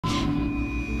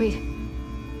Wait.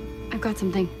 I've got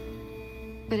something.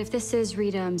 But if this is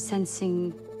Rita, I'm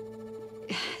sensing...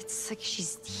 It's like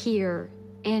she's here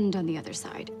and on the other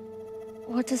side.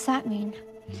 What does that mean?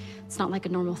 It's not like a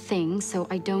normal thing, so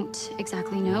I don't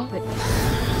exactly know, but...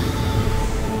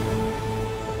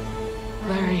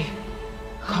 Larry,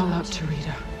 call out to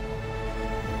Rita.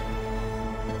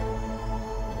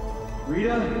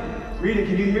 Rita? Rita,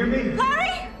 can you hear me?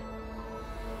 Larry!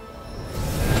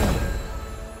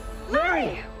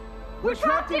 Larry! We're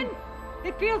trapped in...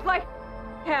 It feels like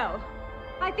hell.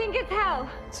 I think it's hell.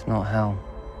 It's not hell.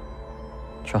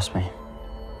 Trust me.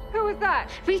 Who was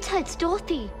that? Rita, it's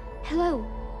Dorothy. Hello.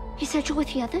 You said you're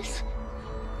with the others?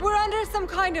 We're under some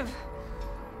kind of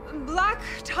black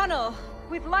tunnel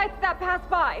with lights that pass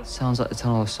by. Sounds like the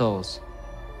Tunnel of Souls.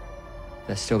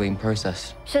 They're still being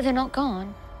processed. So they're not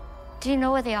gone? Do you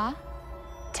know where they are?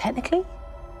 Technically?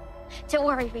 Don't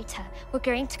worry, Rita. We're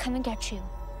going to come and get you.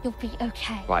 You'll be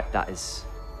okay. Right, that is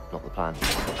not the plan.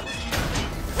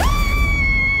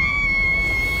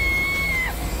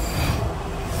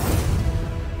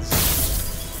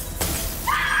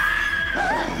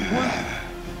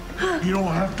 You don't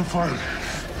have to fight.